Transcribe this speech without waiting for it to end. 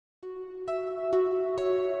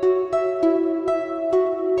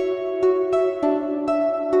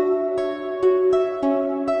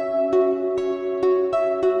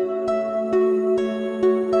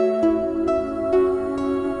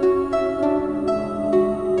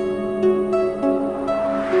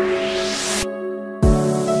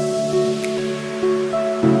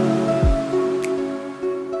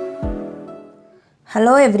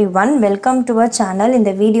Hello everyone, welcome to our channel. In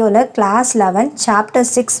the video la class 11 chapter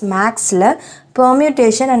 6 maths la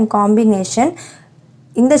permutation and combination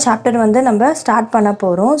இந்த chapter வந்து நம்ம start பண்ண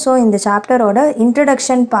போறோம். So இந்த chapter ஓட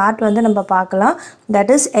introduction part வந்து நம்ம பார்க்கலாம். That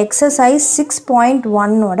is exercise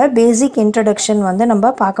 6.1 ஓட basic introduction வந்து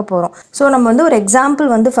நம்ம பார்க்க போறோம். So நம்ம வந்து ஒரு example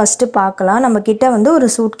வந்து first பார்க்கலாம். நம்ம கிட்ட வந்து ஒரு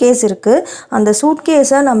suitcase இருக்கு. அந்த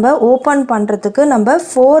suitcase நம்ம ஓபன் பண்றதுக்கு நம்ம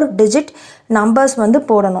 4 digit numbers வந்து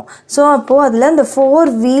போடணும். So அப்போ அதுல இந்த 4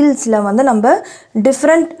 wheelsல வந்து நம்ம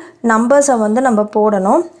different numbers வந்து நம்ம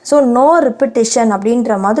போடணும். So no repetition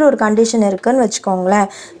அப்படின்ற மாதிரி ஒரு condition இருக்குன்னு வெச்சுக்கோங்களேன்.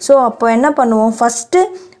 So அப்போ என்ன பண்ணுவோம், first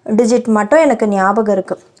digit மட்டும் எனக்கு ஞாபகம்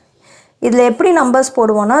இருக்கு. இதுல எப்படி நம்பர்ஸ்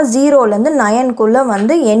போடுவோம்னா 0 ல இருந்து 9 குள்ள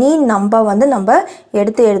வந்து any number வந்து நம்ம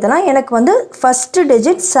எடுத்து எழுதலாம். எனக்கு வந்து first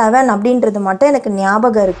digit 7 அப்படின்றது மட்டும் எனக்கு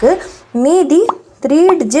ஞாபகம் இருக்கு. மீதி 3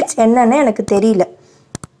 digits என்னன்னு எனக்கு தெரியல.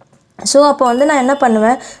 So அப்போ வந்து நான் என்ன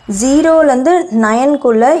பண்ணுவேன், 0 ல இருந்து 9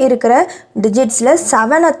 குள்ள இருக்கிற டிஜிட்ஸ்ல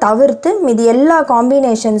 7 தவிர்த்து மீதி எல்லா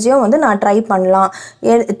காம்பினேஷன்ஸையும் வந்து நான் ட்ரை பண்ணலாம்.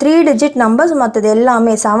 3 digit நம்பர்ஸ் மற்றது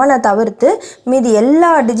எல்லாமே 7 தவிர்த்து மீதி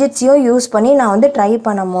எல்லா டிஜிட்ஸையும் யூஸ் பண்ணி நான் வந்து ட்ரை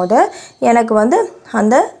பண்ணும்போது எனக்கு வந்து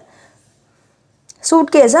அந்த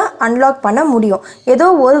சூட்கேஸை அன்லாக் பண்ண முடியும். ஏதோ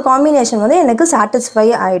ஒரு காம்பினேஷன் வந்து எனக்கு சாட்டிஸ்ஃபை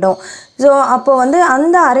ஆகிடும். ஸோ அப்போ வந்து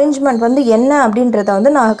அந்த அரேஞ்ச்மெண்ட் வந்து என்ன அப்படின்றத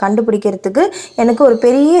வந்து நான் கண்டுபிடிக்கிறதுக்கு எனக்கு ஒரு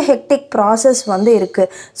பெரிய ஹெக்டிக் ப்ராசஸ் வந்து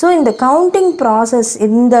இருக்குது. ஸோ இந்த கவுண்டிங் ப்ராசஸ்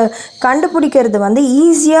இந்த கண்டுபிடிக்கிறது வந்து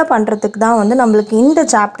ஈஸியாக பண்ணுறதுக்கு தான் வந்து நம்மளுக்கு இந்த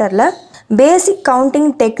சாப்டரில் பேசிக் கவுண்டிங்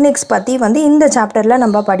டெக்னிக்ஸ் பற்றி வந்து இந்த சாப்டரில்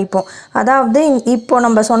நம்ம படிப்போம். அதாவது இப்போ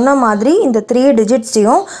நம்ம சொன்ன மாதிரி இந்த 3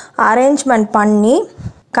 டிஜிட்ஸையும் அரேஞ்ச்மெண்ட் பண்ணி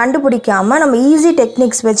கண்டுபிடிக்காம நம்ம ஈஸி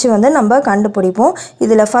டெக்னிக்ஸ் வச்சு வந்து நம்ம கண்டுபிடிப்போம்.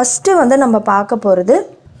 இதில் ஃபஸ்ட்டு வந்து நம்ம பார்க்க போகிறது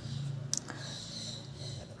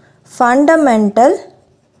fundamental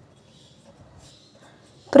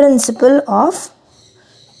principle of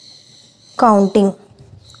counting.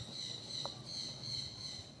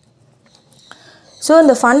 So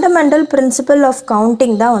இந்த ஃபண்டமெண்டல் பிரின்சிபல் ஆஃப்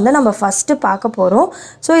கவுண்டிங் தான் வந்து நம்ம ஃபஸ்ட்டு பார்க்க போகிறோம்.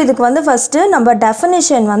 ஸோ இதுக்கு வந்து ஃபஸ்ட்டு நம்ம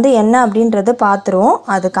டெஃபினிஷன் வந்து என்ன அப்படின்றத பார்த்துருவோம்.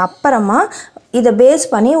 அதுக்கப்புறமா இதை பேஸ்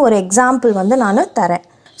பண்ணி ஒரு எக்ஸாம்பிள் வந்து நான் தரேன்.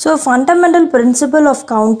 ஸோ ஃபண்டமெண்டல் பிரின்சிபல் ஆஃப்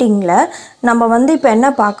கவுண்டிங்கில் நம்ம வந்து இப்போ என்ன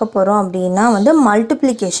பார்க்க போகிறோம் அப்படின்னா வந்து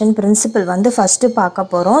மல்டிப்ளிகேஷன் பிரின்சிபல் வந்து ஃபஸ்ட்டு பார்க்க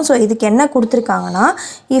போகிறோம். ஸோ இதுக்கு என்ன கொடுத்துருக்காங்கன்னா,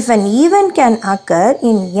 if an event can occur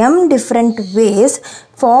in m different ways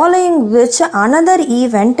following which another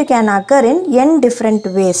event can occur in n different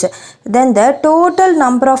ways, then the total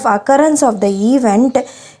number of occurrence of the event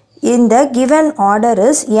in the given order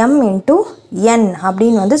is m into n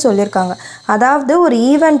அப்படின்னு வந்து சொல்லியிருக்காங்க. அதாவது ஒரு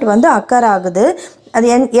event வந்து occur ஆகுது, அது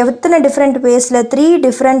எத்தனை different வேஸில் 3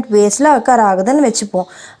 different வேஸில் occur ஆகுதுன்னு வச்சுப்போம்.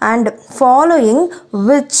 And following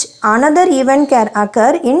which another event can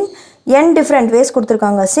occur in n different ways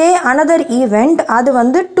கொடுத்துருக்காங்க. சே அனதர் ஈவெண்ட் அது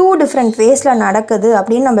வந்து 2 டிஃப்ரெண்ட் வேஸில் நடக்குது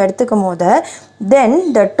அப்படின்னு நம்ம எடுத்துக்கும் போது தென்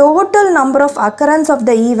the total number of occurrence of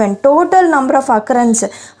the event, total number of occurrence,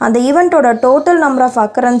 அந்த ஈவெண்ட்டோட டோட்டல் நம்பர் ஆஃப்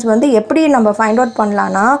அக்கரன்ஸ் வந்து எப்படி நம்ம ஃபைண்ட் அவுட்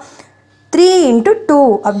பண்ணலான்னா 3 into 2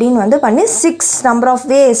 அப்படின்னு வந்து பண்ணி 6 நம்பர் ஆஃப்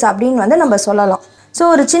வேஸ் அப்படின்னு வந்து நம்ம சொல்லலாம். ஸோ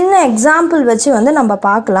ஒரு சின்ன எக்ஸாம்பிள் வச்சு வந்து நம்ம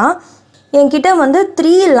பார்க்கலாம். என்கிட்ட வந்து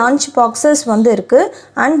 3 லஞ்ச் பாக்ஸஸ் வந்து இருக்குது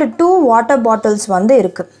அண்ட் 2 வாட்டர் பாட்டில்ஸ் வந்து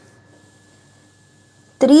இருக்குது.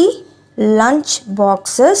 3 lunch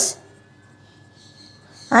boxes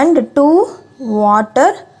and 2 water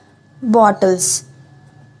bottles.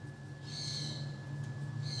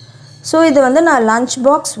 So இது வந்து நான் லஞ்ச்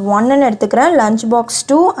பாக்ஸ் 1ன்னு எடுத்துக்கிறேன், lunch box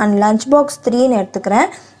 2 and lunch box 3ன்னு எடுத்துக்கிறேன்,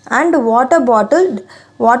 and water bottle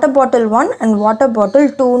 1 and water bottle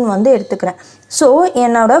 2ன்னு வந்து எடுத்துக்கிறேன். ஸோ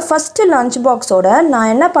என்னோட ஃபஸ்ட்டு லஞ்ச் பாக்ஸோட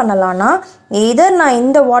நான் என்ன பண்ணலான்னா, எதர் நான்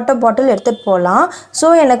இந்த வாட்டர் பாட்டில் எடுத்துகிட்டு போகலாம். ஸோ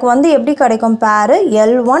எனக்கு வந்து எப்படி கிடைக்கும், பேரு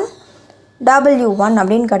L1 W1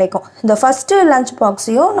 அப்படின்னு கிடைக்கும். இந்த ஃபஸ்ட்டு லஞ்ச்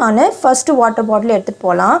பாக்ஸையும் நான் ஃபஸ்ட்டு வாட்டர் பாட்டில் எடுத்துகிட்டு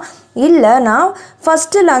போகலாம், இல்லை நான்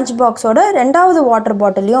ஃபஸ்ட்டு லஞ்ச் பாக்ஸோட 2வது வாட்டர்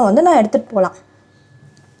பாட்டிலையும் வந்து நான் எடுத்துகிட்டு போகலாம்.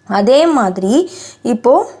 அதே மாதிரி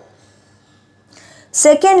இப்போது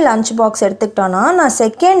செகண்ட் லஞ்ச் பாக்ஸ் எடுத்துக்கிட்டோன்னா நான்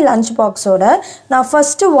செகண்ட் லஞ்ச் பாக்ஸோட நான்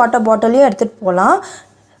ஃபஸ்ட்டு வாட்டர் பாட்டிலையும் எடுத்துகிட்டு போகலாம்.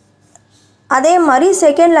 அதே மாதிரி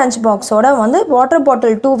செகண்ட் லஞ்ச் பாக்ஸோட வந்து வாட்டர்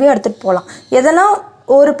பாட்டில் 2வையும் எடுத்துகிட்டு போகலாம். எதனா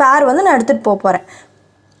ஒரு பேர் வந்து நான் எடுத்துகிட்டு போகிறேன்.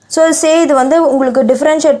 ஸோ இது வந்து உங்களுக்கு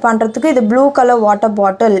டிஃப்ரென்ஷியேட் பண்ணுறதுக்கு இது ப்ளூ கலர் வாட்டர்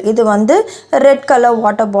பாட்டில், இது வந்து ரெட் கலர்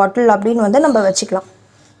வாட்டர் பாட்டில் அப்படின்னு வந்து நம்ம வச்சுக்கலாம்.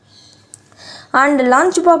 அண்ட்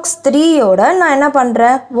லஞ்ச் பாக்ஸ் 3யோட நான் என்ன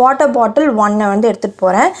பண்ணுறேன், வாட்டர் பாட்டில் 1 வந்து எடுத்துகிட்டு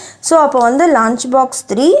போகிறேன். ஸோ அப்போ வந்து lunch box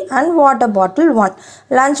 3 and water bottle 1,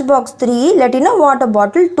 lunch box 3 இல்லாட்டினா வாட்டர்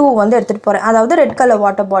பாட்டில் 2 வந்து எடுத்துகிட்டு போகிறேன், அதாவது ரெட் கலர்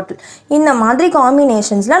வாட்டர் பாட்டில். இந்த மாதிரி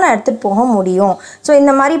காம்பினேஷன்ஸில் நான் எடுத்துகிட்டு போக முடியும். ஸோ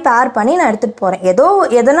இந்த மாதிரி பேர் பண்ணி நான் எடுத்துகிட்டு போகிறேன்.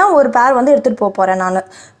 எதனா ஒரு பேர் வந்து எடுத்துகிட்டு போகிறேன் நான்.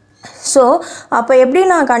 ஸோ அப்போ எப்படி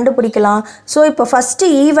நான் கண்டுபிடிக்கலாம்? ஸோ இப்போ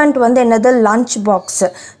ஃபஸ்ட்டு ஈவெண்ட் வந்து என்னது? Lunch box.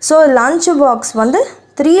 So lunch box வந்து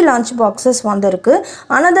 3 லஞ்ச் பாக்ஸஸ் வந்து இருக்குது.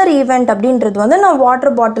 அனதர் ஈவெண்ட் அப்படின்றது வந்து நான்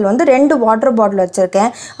வாட்டர் பாட்டில் வந்து 2 வாட்டர் பாட்டில்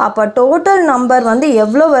வச்சுருக்கேன். அப்போ டோட்டல் நம்பர் வந்து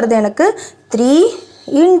எவ்வளோ வருது எனக்கு? 3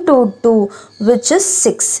 into 2 which is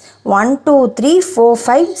 6. 1 2 3 4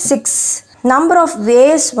 5 6 number of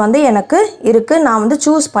ways வந்து எனக்கு இருக்குது நான் வந்து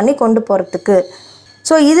சூஸ் பண்ணி கொண்டு போகிறதுக்கு.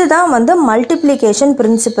 ஸோ இதுதான் வந்து மல்டிப்ளிகேஷன்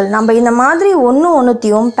பிரின்சிபல். நம்ம இந்த மாதிரி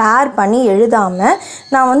ஒன்றுத்தையும் பேர் பண்ணி எழுதாமல்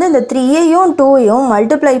நான் வந்து இந்த 3ஐயும் 2ஐயும்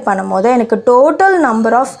மல்டிப்ளை பண்ணும் போது எனக்கு total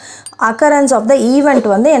number of occurrence of the event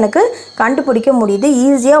வந்து எனக்கு கண்டுபிடிக்க முடியுது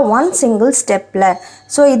ஈஸியாக ஒன் சிங்கிள் ஸ்டெப்பில்.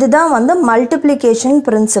 ஸோ இதுதான் வந்து மல்டிப்ளிகேஷன்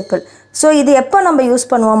பிரின்சிபல். ஸோ இது எப்போ நம்ம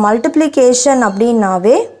யூஸ் பண்ணுவோம்? மல்டிப்ளிகேஷன்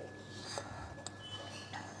அப்படின்னாவே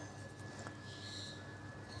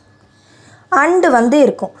அண்டு வந்து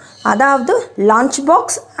இருக்கும். அதாவது lunch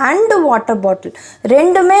box and water bottle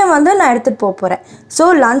ரெண்டுமே வந்து நான் எடுத்துகிட்டு போகிறேன். ஸோ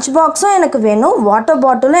லஞ்ச் பாக்ஸும் எனக்கு வேணும், வாட்டர்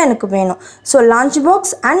பாட்டிலும் எனக்கு வேணும். So lunch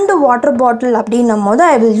box and water bottle அப்படின்னும் போது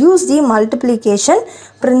I will use the multiplication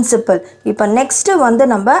principal. இப்போ நெக்ஸ்ட்டு வந்து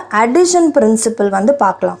நம்ம அடிஷன் பிரின்சிபல் வந்து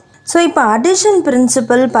பார்க்கலாம். ஸோ இப்போ அடிஷன்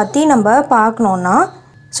பிரின்சிபல் பற்றி நம்ம பார்க்கணுன்னா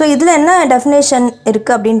ஸோ இதில் என்ன டெஃபினேஷன்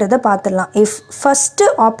இருக்குது அப்படின்றத பார்த்துடலாம். If first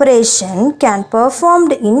operation can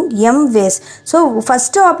performed in M ways. So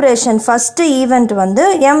first operation first event வந்து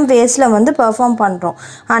எம் வேஸில் வந்து பெர்ஃபார்ம் பண்ணுறோம்.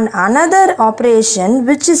 And another operation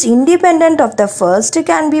which is independent of the first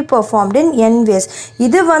can be performed in N ways.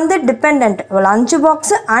 இது வந்து depend. Lunch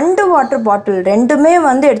box and water bottle ரெண்டுமே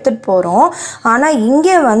வந்து எடுத்துகிட்டு போகிறோம். ஆனால்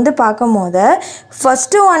இங்கே வந்து பார்க்கும் போது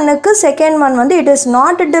ஃபஸ்ட்டு ஒன்னுக்கு செகண்ட் ஒன் வந்து it is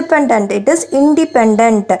not depend, it is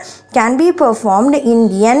independent. Can be performed in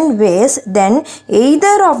n ways, then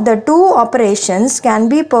either of the two operations can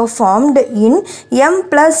be performed in m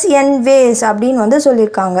plus n ways அப்படின்னு வந்து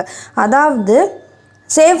சொல்லியிருக்காங்க. அதாவது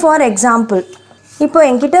say for example இப்போ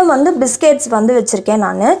என்கிட்ட வந்து biscuits வந்து வச்சுருக்கேன்.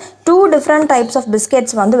 நான் 2 டிஃப்ரெண்ட் டைப்ஸ் ஆஃப்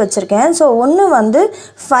பிஸ்கெட்ஸ் வந்து வச்சுருக்கேன். ஸோ ஒன்று வந்து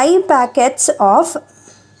 5 packets ஆஃப்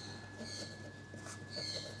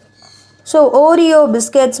ஓரியோ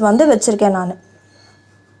பிஸ்கெட்ஸ் வந்து வச்சுருக்கேன் நான்.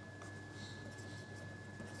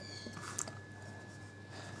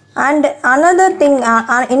 அண்ட் அனதர் திங்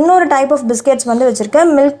இன்னொரு டைப் ஆஃப் பிஸ்கெட்ஸ் வந்து வச்சுருக்கேன்,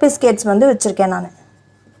 மில்க் பிஸ்கெட்ஸ் வந்து வச்சுருக்கேன் நான்.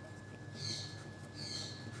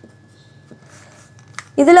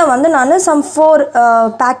 இதில் வந்து நான் some 4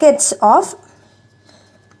 packets of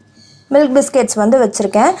milk biscuits வந்து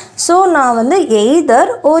வச்சுருக்கேன். ஸோ நான் வந்து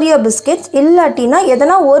எய்தர் ஓரியோ பிஸ்கெட்ஸ் இல்லாட்டினா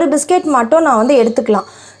எதனா ஒரு பிஸ்கெட் மட்டும் நான் வந்து எடுத்துக்கலாம்.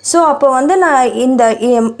 ஸோ அப்போ வந்து நான்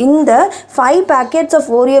இந்த 5 packets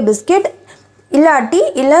ஆஃப் ஓரியோ பிஸ்கெட் இல்லாட்டி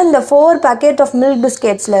இல்லை இந்த 4 packet ஆஃப் மில்க்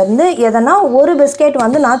பிஸ்கெட்ஸ்லேருந்து எதனா ஒரு பிஸ்கெட்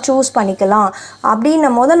வந்து நான் சூஸ் பண்ணிக்கலாம்.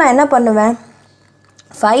 அப்படின்னும் போது நான் என்ன பண்ணுவேன்?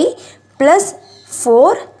 5 +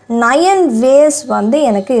 4 9 வேஸ் வந்து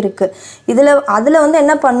எனக்கு இருக்குது. அதில் வந்து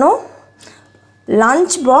என்ன பண்ணும்?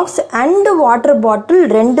 Lunch box and water bottle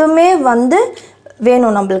ரெண்டுமே வந்து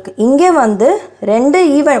வேணும் நம்மளுக்கு. இங்கே வந்து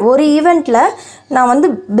ஒரு ஈவெண்ட்டில் நான் வந்து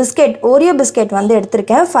ஓரியோ பிஸ்கெட் வந்து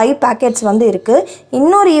எடுத்திருக்கேன், 5 packets வந்து இருக்குது.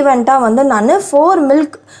 இன்னொரு ஈவெண்ட்டாக வந்து நான் 4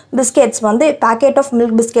 மில்க் பிஸ்கெட்ஸ் வந்து பேக்கெட் ஆஃப்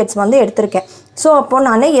மில்க் பிஸ்கெட்ஸ் வந்து எடுத்திருக்கேன். ஸோ அப்போது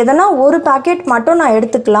நான் எதனா ஒரு பேக்கெட் மட்டும் நான்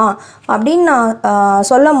எடுத்துக்கலாம் அப்படின்னு நான்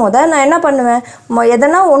சொல்லும் போது நான் என்ன பண்ணுவேன்?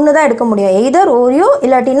 எதனா ஒன்று தான் எடுக்க முடியும். எய்தர் ஓரியோ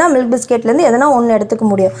இல்லாட்டினா மில்க் பிஸ்கெட்லேருந்து எதனா ஒன்று எடுத்துக்க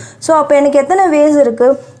முடியும். ஸோ அப்போ எனக்கு எத்தனை வேஸ்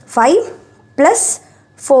இருக்குது? 5 +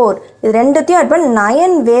 4 இது ரெண்டுத்தையும் ஆட் பண்ணி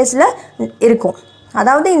 9 வேஸில் இருக்கும்.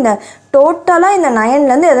 அதாவது இந்த டோட்டலாக இந்த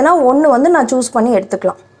 9லேருந்து எதனா ஒன்று வந்து நான் சூஸ் பண்ணி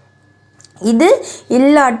எடுத்துக்கலாம். இது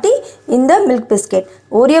இல்லாட்டி இந்த மில்க் பிஸ்கெட்,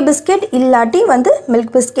 ஓரியோ பிஸ்கெட் இல்லாட்டி வந்து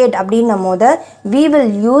மில்க் பிஸ்கெட் அப்படின்னும் போது we will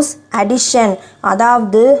use addition.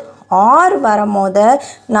 அதாவது ஆர் வரும்போது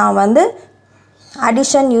நான் வந்து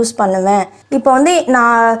அடிஷன் யூஸ் பண்ணுவேன். இப்போ வந்து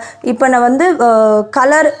நான் வந்து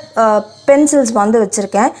கலர் பென்சில்ஸ் வந்து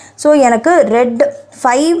வச்சுருக்கேன். ஸோ எனக்கு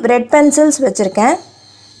 5 ரெட் பென்சில்ஸ் வச்சுருக்கேன்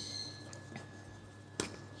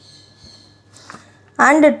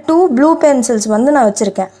அண்டு 2 ப்ளூ பென்சில்ஸ் வந்து நான்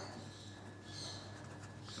வச்சுருக்கேன்.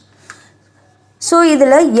 ஸோ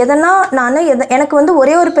இதில் எதனா எனக்கு வந்து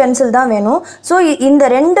ஒரே ஒரு பென்சில் தான் வேணும். ஸோ இந்த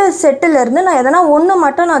 2 செட்டிலேருந்து நான் எதனா ஒன்று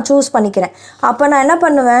மட்டும் நான் சூஸ் பண்ணிக்கிறேன். அப்போ நான் என்ன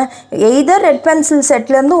பண்ணுவேன்? எய்தர் ரெட் பென்சில்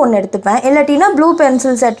செட்லேருந்து ஒன்று எடுத்துப்பேன், இல்லாட்டினா ப்ளூ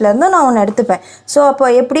பென்சில் செட்லேருந்து நான் ஒன்று எடுத்துப்பேன். ஸோ அப்போ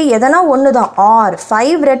எப்படி எதனா ஒன்று தான், R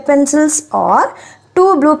 5 red pencils R 2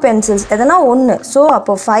 blue pencils எதனா ஒன்று. ஸோ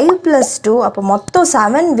அப்போ 5 + 2 அப்போ மொத்தம்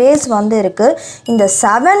 7 வேஸ் வந்து இருக்குது. இந்த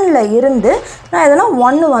 7ல் இருந்து நான் எதனா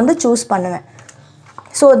ஒன்று வந்து சூஸ் பண்ணுவேன்.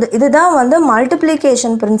 ஸோ இதுதான் வந்து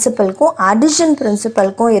மல்டிப்ளிகேஷன் பிரின்சிபலுக்கும் அடிஷன்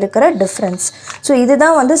பிரின்சிபலுக்கும் இருக்கிற டிஃப்ரென்ஸ். ஸோ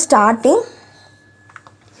இதுதான் வந்து ஸ்டார்டிங்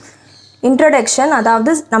இன்ட்ரடக்ஷன்,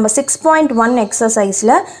 அதாவது நம்ம 6.1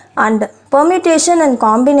 எக்ஸசைஸில் அண்ட் பெர்மியூட்டேஷன் அண்ட்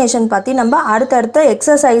காம்பினேஷன் பற்றி நம்ம அடுத்தடுத்த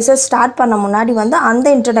எக்ஸசைஸஸ் ஸ்டார்ட் பண்ண முன்னாடி வந்து அந்த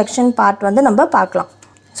இன்ட்ரடக்ஷன் பார்ட் வந்து நம்ம பார்க்கலாம்.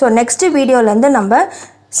 ஸோ நெக்ஸ்ட் வீடியோலேருந்து நம்ம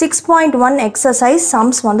 6.1 எக்ஸசைஸ்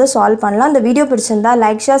சம்ஸ் வந்து சால்வ் பண்ணலாம். இந்த வீடியோ பிடிச்சிருந்தா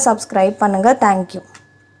லைக் ஷேர் சப்ஸ்கிரைப் பண்ணுங்கள். தேங்க்யூ.